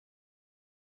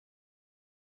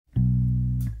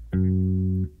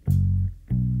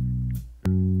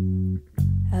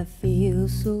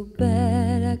so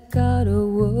bad I got a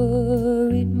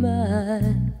worried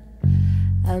mind.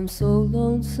 I'm so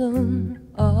lonesome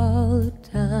all the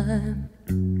time,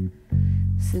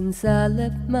 since I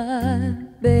left my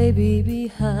baby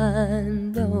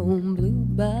behind on Blue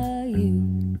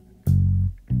Bayou.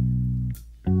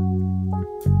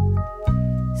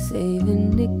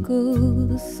 Saving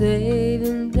nickels,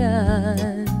 saving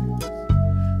dimes,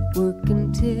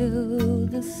 working till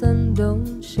the sun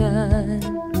don't shine,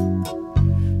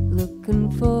 looking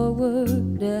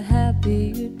forward to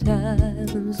happier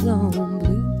times on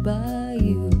Blue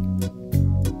Bayou.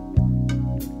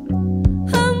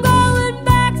 I'm going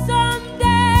back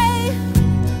someday,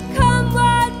 come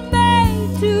what may,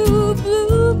 to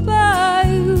Blue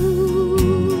Bayou,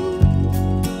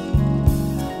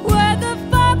 where the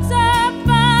folks are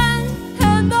fine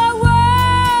and the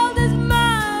world is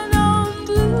mine on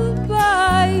Blue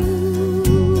Bayou,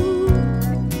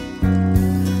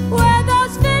 where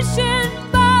those fishing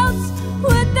boats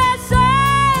with their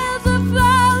sails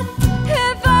afloat,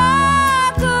 if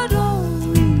I could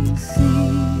only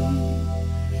see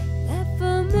that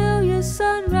familiar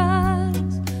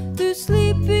sunrise through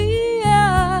sleepy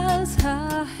eyes,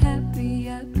 how happy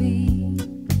I'd be.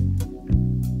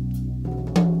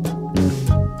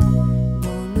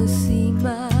 Wanna see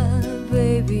my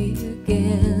baby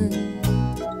again,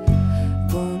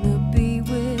 wanna be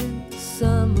with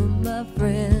some of my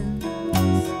friends,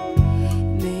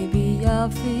 maybe I'll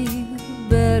feel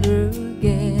better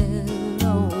again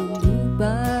on Blue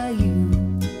Bayou.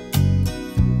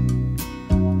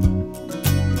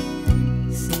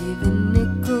 Saving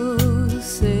nickels,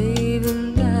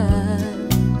 saving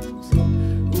dimes,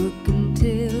 working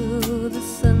till the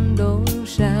sun don't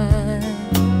shine,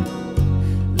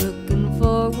 looking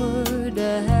forward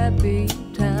to happy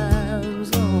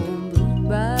times on Blue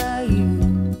Bayou.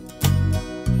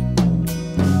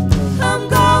 I'm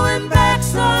going back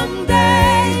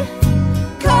someday,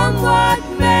 come what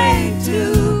may,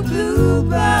 to Blue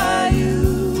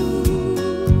Bayou,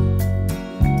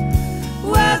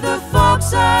 where the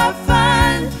folks are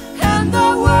fine and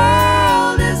the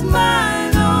world is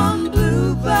mine on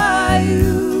Blue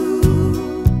Bayou,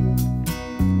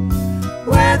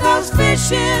 where those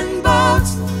fishing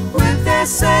boats with their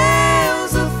sails